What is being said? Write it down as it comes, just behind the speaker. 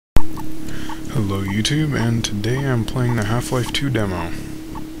Hello YouTube, and today I'm playing the Half-Life 2 demo.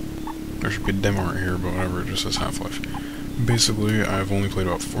 There should be a demo right here, but whatever, it just says Half-Life. Basically, I've only played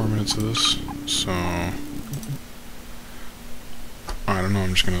about 4 minutes of this, so... I don't know,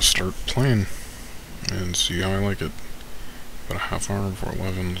 I'm just gonna start playing and see how I like it. About a half hour before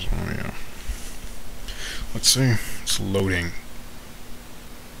 11, so yeah. Let's see, it's loading.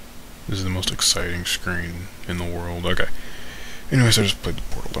 This is the most exciting screen in the world. Okay. Anyways, I just played the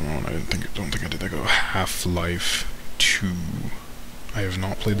Portal demo, and I don't think I did that go Half-Life 2. I have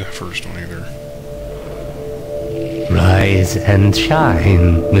not played the first one either. Rise and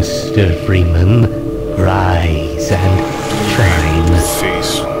shine, Mr. Freeman. Rise and shine.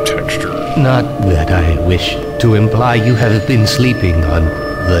 Face texture. Not that I wish to imply you have been sleeping on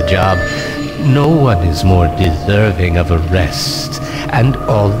the job. No one is more deserving of a rest, and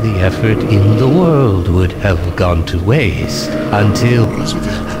all the effort in the world would have gone to waste until... That's a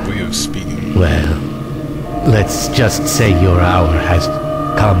good way of speaking. Well, let's just say your hour has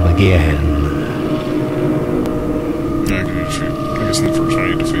come again. Yeah, I guess in the first one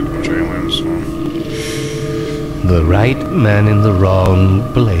you defeated a bunch of aliens, so... The right man in the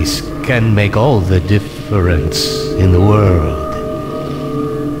wrong place can make all the difference in the world.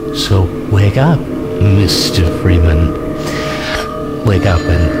 So wake up, Mr. Freeman. Wake up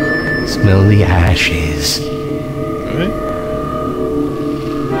and smell the ashes. Really?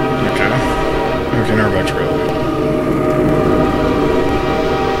 Okay, now we're back to reality.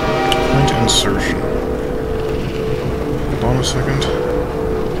 Find insertion. Hold on a second.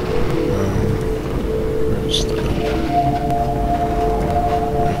 Where's the...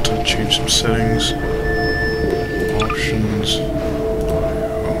 I have to change some settings. Options.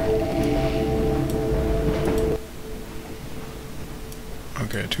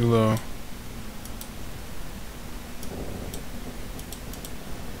 Okay, too low.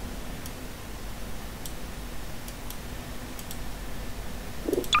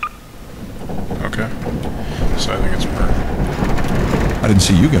 Okay. So I think it's more. I didn't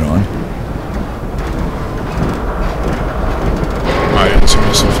see you get on. I didn't see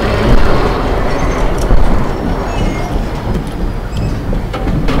myself in the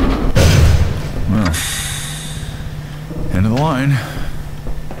Well, end of the line.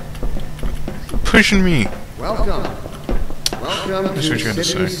 pushing me. Welcome to what you had to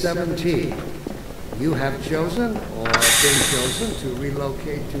City say. 17. You have chosen or been chosen to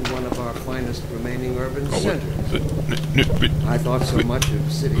relocate to one of our finest remaining urban centers. I thought so much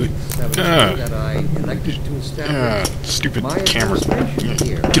of City 17 that I elected to establish stupid my camera. administration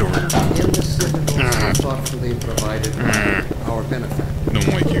here Get over here. in the citadel so thoughtfully provided by our benefactor. Don't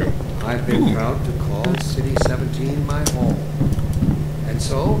like you. I've been proud to call City 17 my home. And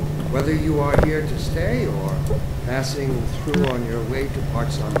so, whether you are here to stay or passing through on your way to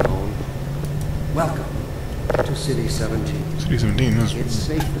parts unknown, welcome to City 17. City 17 is It's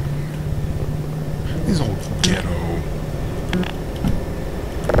safer here. this old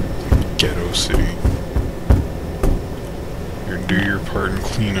ghetto city. Here, do your part and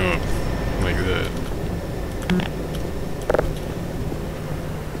clean up like that.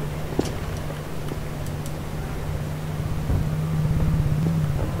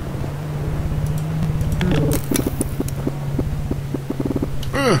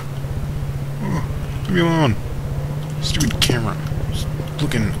 Leave me alone. Stupid camera. Just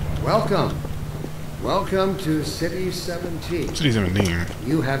looking. Welcome to City 17. City 17.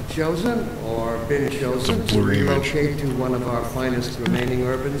 You have chosen or been chosen to blurry image. relocate to one of our finest remaining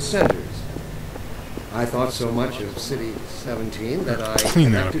urban centers. I thought so much of City 17 that I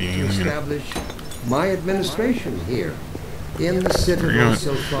Clean that up, elected you to alien. establish my administration here in the citadel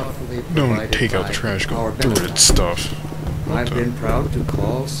so thoughtfully Don't provided take out by the trash. Go our through benefactor. it stuff. I've been proud to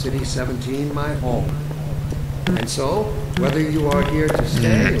call City 17 my home. And so, whether you are here to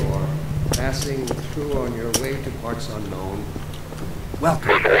stay or passing through on your way to parts unknown,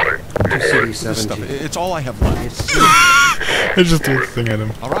 welcome to City This stuff, 17. it's all I have left. It's I just threw the thing at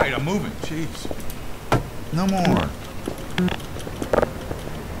him. All right, I'm moving. Jeez. No more.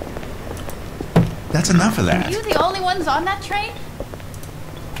 That's enough of Are that. you the only ones on that train?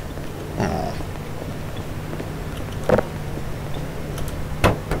 Aw.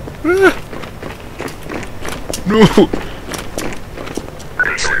 No!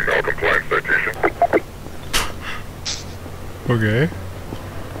 Okay.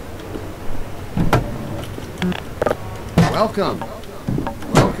 welcome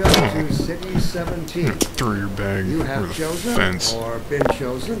to City 17. Throw your bag You over have the chosen fence. or been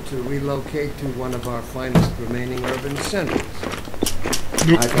chosen to relocate to one of our finest remaining urban centers.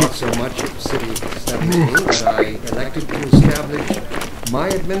 I thought so much of City 17 that I elected to establish my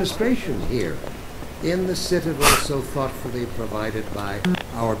administration here in the citadel so thoughtfully provided by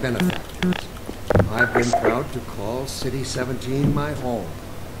our benefactors. I've been proud to call City 17 my home.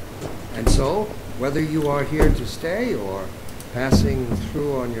 And so, whether you are here to stay or passing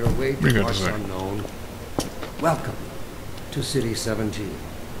through on your way What do you to got to parts say? unknown, welcome to City 17.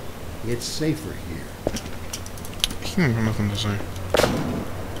 It's safer here. He ain't got nothing to say.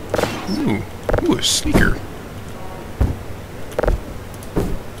 Ooh, a sneaker.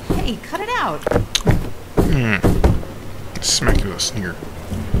 Hey, cut it out. Smack you with a sneaker.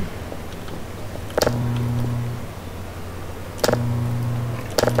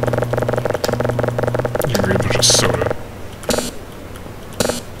 You can get a bunch of soda.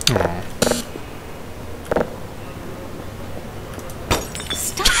 Aw.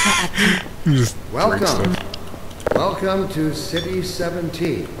 Stop that. You just break Welcome. stuff. Welcome to City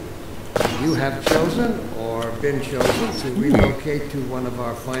 17. You have chosen or been chosen to relocate to one of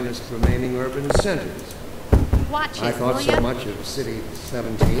our finest remaining urban centers. Watch I it, thought will so ya? much of City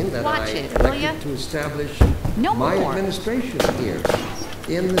 17 that Watch I it, will ya? elected to establish No my more. administration here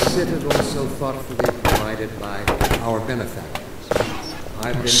in the citadel so thoughtfully provided by our benefactors.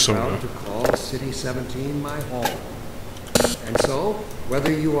 I've been Soda. proud to call City 17 my home. And so,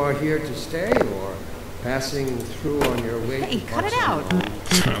 whether you are here to stay or passing through on your way Hey, to cut it parts out. unknown,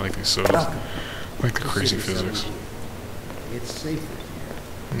 I like these sodas. welcome I like the to crazy City physics. 17. It's safer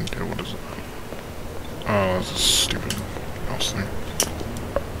here. Okay, what is it? Oh, that's a stupid mouse thing.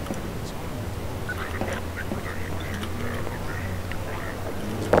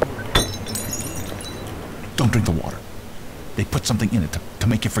 Don't drink the water. They put something in it to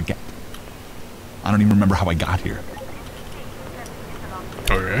make you forget. I don't even remember how I got here.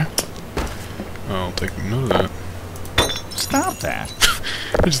 Okay. I'll take note of that. Stop that.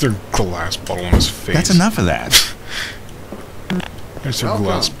 There's their glass bottle in his face. That's enough of that. There's their Welcome.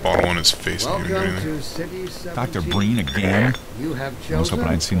 glass bottle in his face. Didn't even do Welcome anything. to City 17. Dr. Breen again? You have I was hoping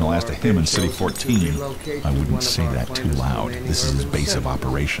chosen I'd seen the last or of him in been City chosen to 14. relocate I to one wouldn't of say our that too finest loud. remaining This is his urban base of centers.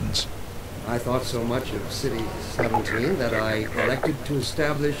 operations. I thought so much of City 17 that I elected to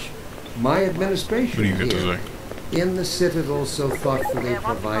establish my administration What do you got to here say? in the citadel so thoughtfully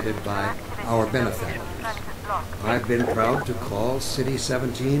provided by our benefactors. I've been proud to call City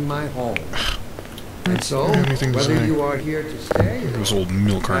 17 my home. And so, I don't have anything to whether say. you are here to stay This or old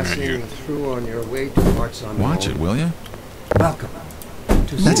milk carton at you. passing through on your way to parts unknown, Watch it, will you? welcome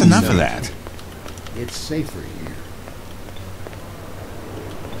to That's City enough of 17. that. It's safer here.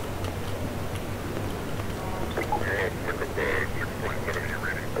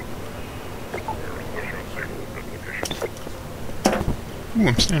 Ooh,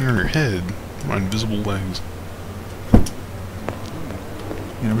 I'm standing on your head. My invisible legs.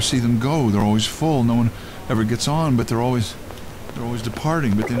 You never see them go. They're always full. No one ever gets on, but they're always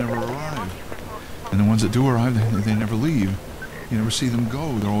departing, but they never arrive. And the ones that do arrive, they never leave. You never see them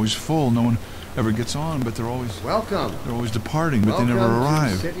go. They're always full. No one ever gets on, but they're always Welcome. departing, but they never Welcome to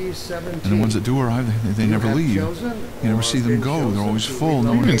arrive. City 17. And the ones that do arrive, they You never have leave. chosen You never or see them been go. They're chosen always to full.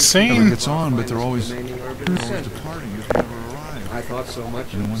 No relocate one insane? ever to gets one of on, our but they're always finest remaining urban departing, centers. but they never arrive. I thought so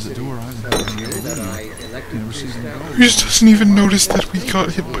much And the of ones that City do arrive, 17 that I You elected never to see them establish He just doesn't even notice that we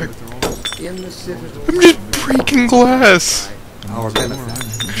got hit by... in the citadel. I'm just breaking glass! Our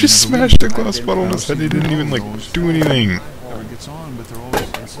benefactors. I just smashed a glass bottle in his head. He didn't even, like, do anything. Never gets on, but they're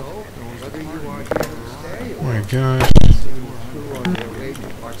always And so, whether you are here to stay Oh or my gosh. passing through on your way to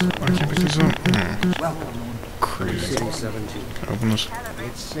parts I can't pick these up. welcome to Crazy. City 17. Can I open this?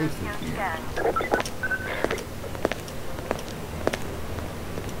 It's safer here.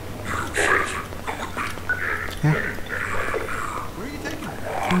 Where are you taking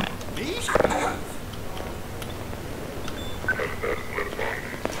me? Me?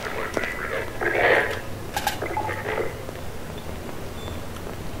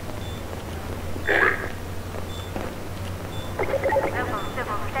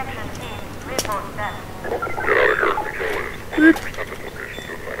 Civil Section Team, report that.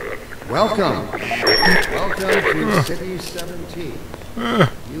 Welcome. Welcome to City 17.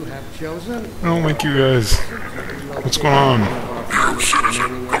 You have chosen I don't like you guys. What's going on?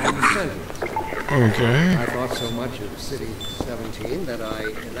 Okay. I thought so much of City 17 that I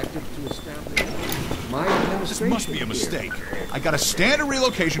elected to establish my This administration must be a here. mistake. I got a standard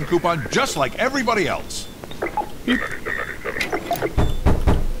relocation coupon just like everybody else.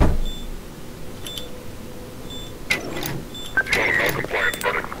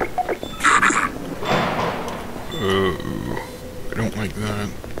 Oh, I don't like that.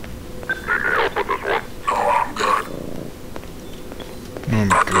 No, I'm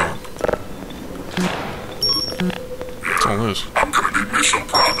good. What's all this?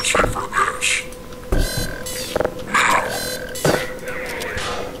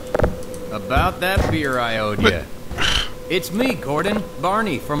 About that beer I owed you. It's me, Gordon.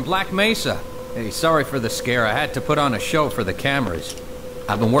 Barney from Black Mesa. Hey, sorry for the scare. I had to put on a show for the cameras.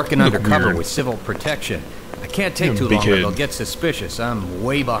 I've been working Look undercover weird. with civil protection. I can't take You're a too big long or head. they'll get suspicious. I'm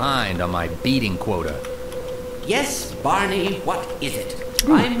way behind on my beating quota. Yes, Barney, what is it?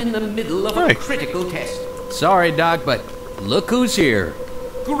 I'm in the middle of Hi. a critical test. Sorry, Doc, but look who's here.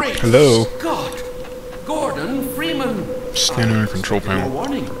 Great Hello. Scott! Gordon Freeman! Standing on a control Your panel.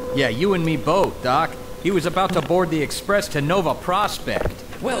 warning. Yeah, you and me both, Doc. He was about to board the express to Nova Prospect.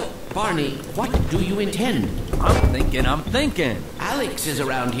 Well, Barney, what do you intend? I'm thinking. Alex is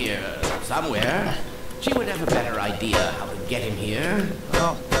around here somewhere. She would have a better idea how to get him here.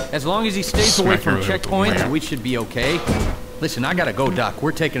 Well, as long as he stays away Smack from her with the checkpoints, lamp. we should be okay. Listen, I gotta go, Doc.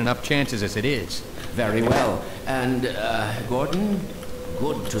 We're taking enough chances as it is. Very well. And, Gordon,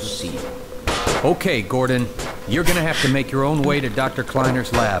 good to see you. Okay, Gordon. You're gonna have to make your own way to Dr.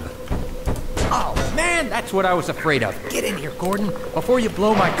 Kleiner's lab. Oh, man, that's what I was afraid of. Get in here, Gordon, before you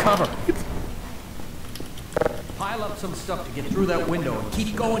blow my cover. Pile up some stuff to get through that window and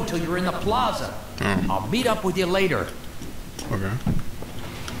keep going till you're in the plaza. I'll meet up with you later. Okay.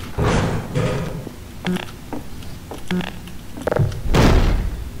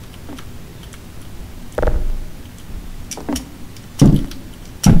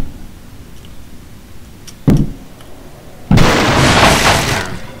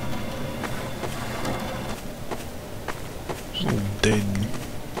 There's a little dead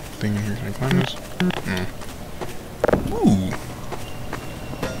thing in here. Can I climb this? No. Ooh.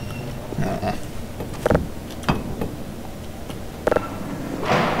 Aw.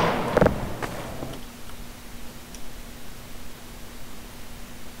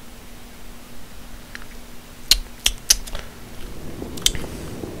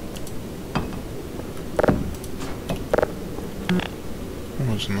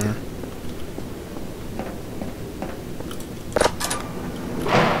 What's in there?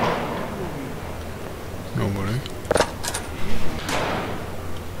 Nobody.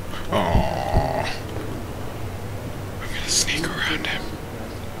 Oh, I'm gonna sneak around him.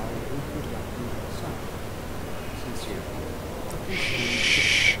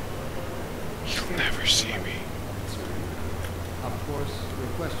 Shh. You'll never see me. Of course, the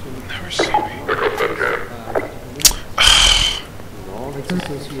question Never see me. and all its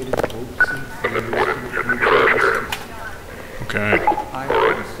associated hopes and fears. Okay. I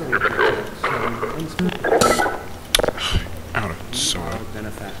also detect some unspoken Out of soda.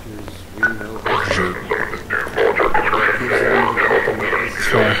 benefactors we know Sure. gives them the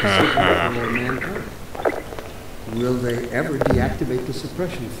ultimate for mankind. Will they ever deactivate the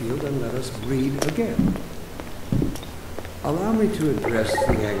suppression field and let us breed again? Allow me to address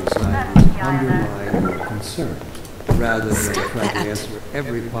the anxieties underlying your concern, rather than try to answer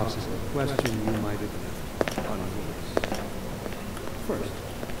every possible question you might have left unvoiced. First,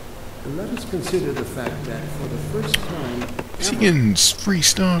 let us consider the fact that for the first time Is he ever, getting free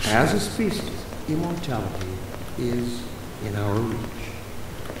stuff? as a species, immortality is in our reach.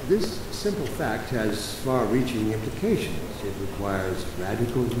 This simple fact has far-reaching implications. It requires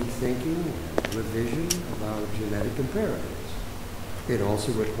radical rethinking and revision of our genetic imperatives. It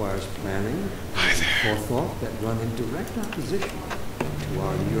also requires planning and forethought that run in direct opposition to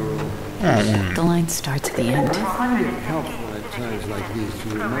our neural. The line starts at the end. I find it helpful at times like these to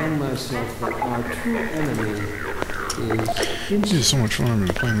remind myself that our true enemy is This instinct. is so much fun. I've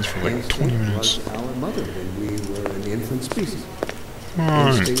been playing this for like 20 Instinct minutes. was our mother when we were an infant species. Come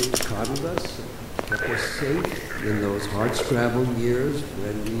on. Instinct coddled us and kept us safe in those hard-scrabble years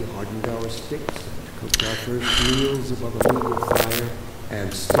when we hardened our sticks and cooked our first meals above a meager fire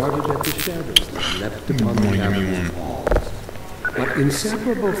and started at the shadows that leapt upon the Wanna give me cavern's walls. But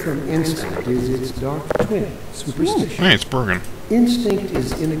inseparable from instinct is its dark twin, superstition. Hey, it's Bergen. Instinct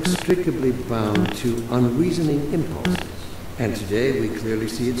is inextricably bound to unreasoning impulses, and today we clearly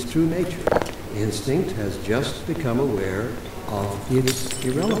see its true nature. Instinct has just become aware of its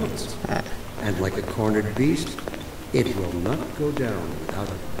irrelevance, and like a cornered beast, it will not go down without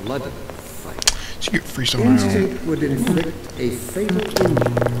a bloody fight. So you get free stuff now. Instinct would inflict a fatal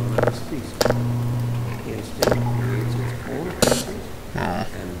injury on our species. Instinct creates its own creatures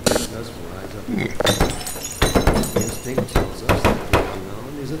and bids us rise up. Instinct tells us that the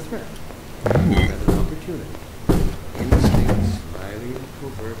unknown is a threat, and an opportunity. Instinct slyly and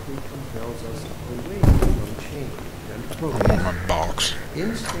covertly compels us away from change and I progress. want my box.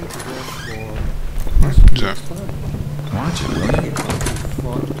 Instinct, therefore, must be Is that- fun. Watch it, will you? It must be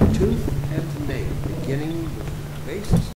fought tooth and nail, beginning with the basis